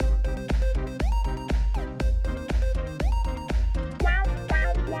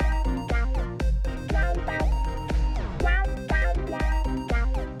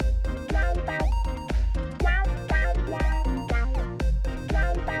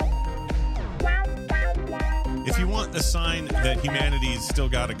if you want a sign that humanity's still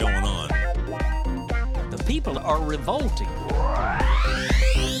got it going on. The people are revolting.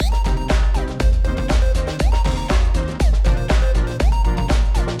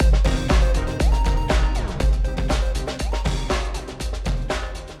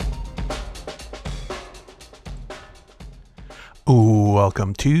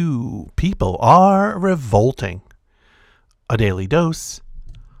 Welcome to People Are Revolting, a daily dose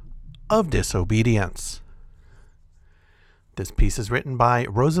of disobedience. This piece is written by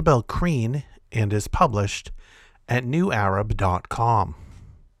Rosabelle Crean and is published at newarab.com.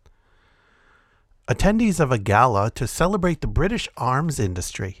 Attendees of a gala to celebrate the British arms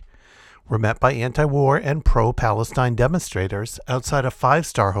industry were met by anti-war and pro-Palestine demonstrators outside a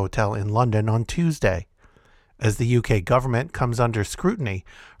five-star hotel in London on Tuesday, as the UK government comes under scrutiny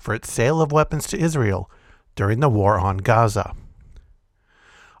for its sale of weapons to Israel during the war on Gaza.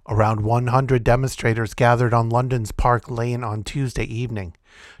 Around 100 demonstrators gathered on London's Park Lane on Tuesday evening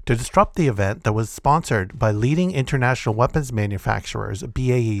to disrupt the event that was sponsored by leading international weapons manufacturers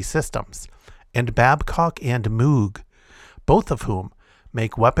BAE Systems and Babcock and Moog, both of whom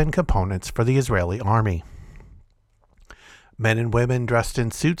make weapon components for the Israeli army. Men and women dressed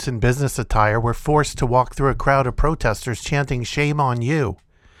in suits and business attire were forced to walk through a crowd of protesters chanting, "Shame on you!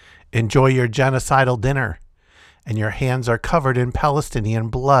 Enjoy your genocidal dinner!" and "Your hands are covered in Palestinian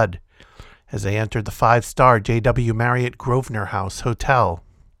blood," as they entered the five-star JW Marriott Grosvenor House Hotel.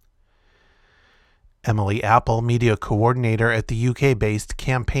 Emily Apple, media coordinator at the UK-based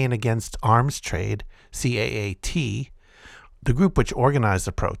Campaign Against Arms Trade, CAAT, the group which organized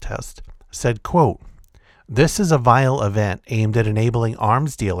the protest, said, quote, "This is a vile event aimed at enabling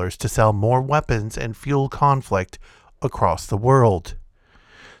arms dealers to sell more weapons and fuel conflict across the world.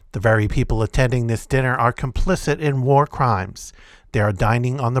 The very people attending this dinner are complicit in war crimes. They are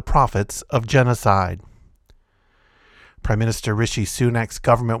dining on the profits of genocide." Prime Minister Rishi Sunak's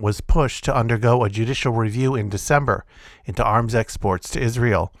government was pushed to undergo a judicial review in December into arms exports to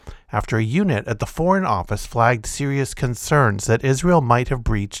Israel after a unit at the Foreign Office flagged serious concerns that Israel might have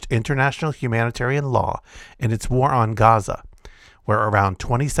breached international humanitarian law in its war on Gaza, where around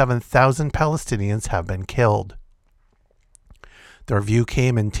 27,000 Palestinians have been killed. The review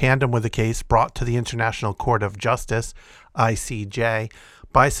came in tandem with a case brought to the International Court of Justice, ICJ,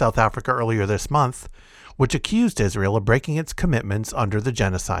 by South Africa earlier this month, which accused Israel of breaking its commitments under the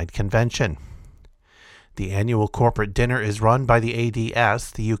Genocide Convention. The annual corporate dinner is run by the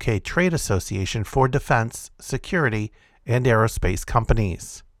ADS, the UK Trade Association for Defence, Security, and Aerospace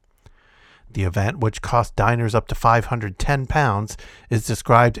Companies. The event, which cost diners up to £510, is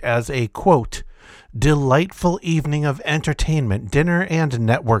described as a, quote, "delightful evening of entertainment, dinner, and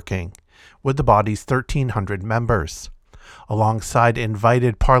networking," with the body's 1,300 members, alongside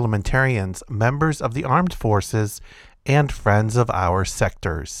invited parliamentarians, members of the armed forces, and friends of our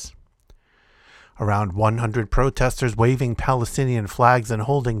sectors. Around 100 protesters waving Palestinian flags and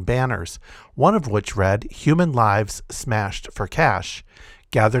holding banners, one of which read, "Human lives smashed for cash,"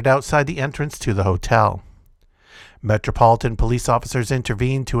 gathered outside the entrance to the hotel. Metropolitan police officers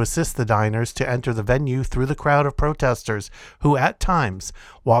intervened to assist the diners to enter the venue through the crowd of protesters who at times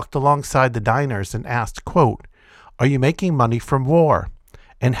walked alongside the diners and asked, quote, "Are you making money from war?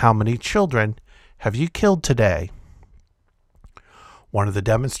 And how many children have you killed today?" One of the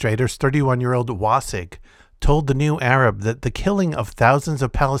demonstrators, 31-year-old Wasig, told the New Arab that the killing of thousands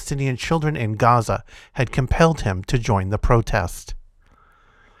of Palestinian children in Gaza had compelled him to join the protest.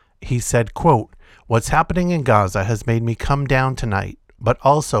 He said, quote, "What's happening in Gaza has made me come down tonight, but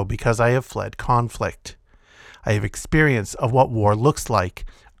also because I have fled conflict. I have experience of what war looks like.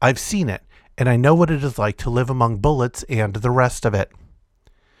 I've seen it, and I know what it is like to live among bullets and the rest of it."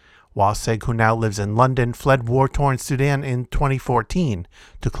 Wasig, who now lives in London, fled war-torn Sudan in 2014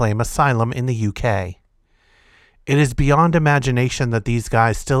 to claim asylum in the UK. "It is beyond imagination that these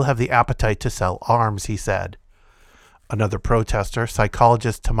guys still have the appetite to sell arms," he said. Another protester,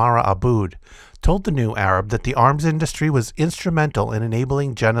 psychologist Tamara Aboud, told the New Arab that the arms industry was instrumental in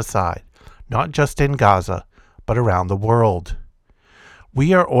enabling genocide, not just in Gaza, but around the world.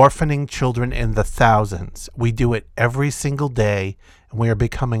 "We are orphaning children in the thousands. We do it every single day, and we are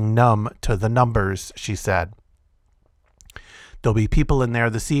becoming numb to the numbers," she said. "There'll be people in there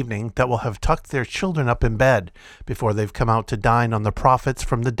this evening that will have tucked their children up in bed before they've come out to dine on the profits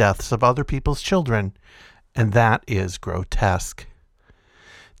from the deaths of other people's children, and that is grotesque."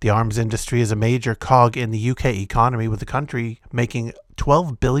 The arms industry is a major cog in the UK economy, with the country making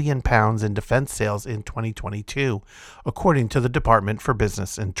 £12 billion in defence sales in 2022, according to the Department for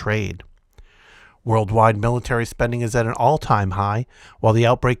Business and Trade. Worldwide military spending is at an all-time high, while the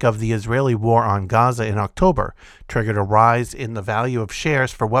outbreak of the Israeli war on Gaza in October triggered a rise in the value of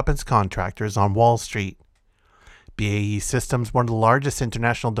shares for weapons contractors on Wall Street. BAE Systems, one of the largest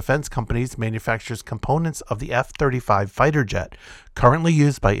international defense companies, manufactures components of the F-35 fighter jet currently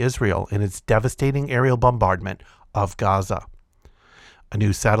used by Israel in its devastating aerial bombardment of Gaza. A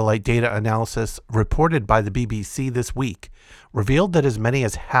new satellite data analysis reported by the BBC this week revealed that as many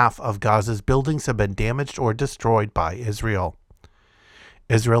as half of Gaza's buildings have been damaged or destroyed by Israel.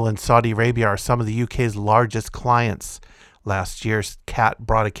 Israel and Saudi Arabia are some of the UK's largest clients. Last year, CAAT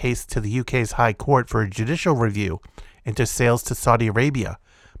brought a case to the UK's High Court for a judicial review into sales to Saudi Arabia,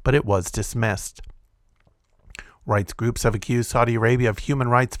 but it was dismissed. Rights groups have accused Saudi Arabia of human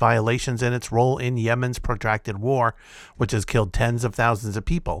rights violations in its role in Yemen's protracted war, which has killed tens of thousands of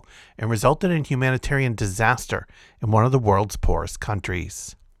people and resulted in humanitarian disaster in one of the world's poorest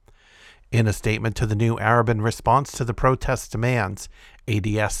countries. In a statement to the New Arab in response to the protest demands,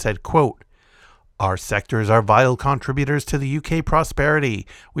 ADS said, quote, "Our sectors are vital contributors to the UK prosperity.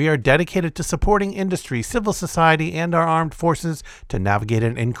 We are dedicated to supporting industry, civil society, and our armed forces to navigate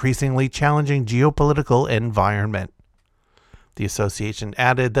an increasingly challenging geopolitical environment." The association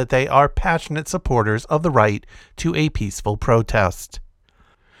added that they are passionate supporters of the right to a peaceful protest.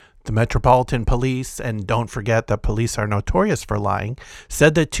 The Metropolitan Police, and don't forget that police are notorious for lying,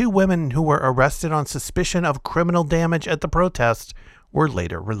 said that 2 women who were arrested on suspicion of criminal damage at the protest were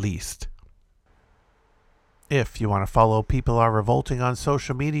later released. If you want to follow People Are Revolting on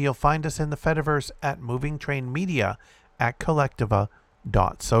social media, you'll find us in the Fediverse at Moving Train Media at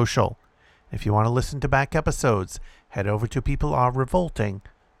collectiva.social. If you want to listen to back episodes, head over to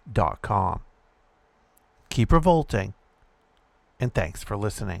peoplearerevolting.com. Keep revolting, and thanks for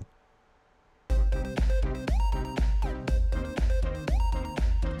listening.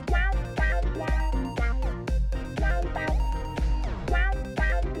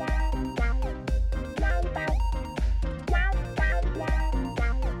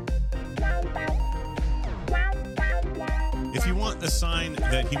 If you want a sign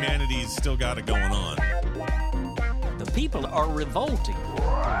that humanity's still got it going on, The people are revolting.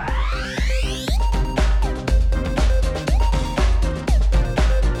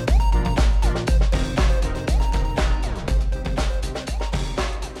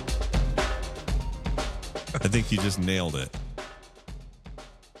 I think you just nailed it.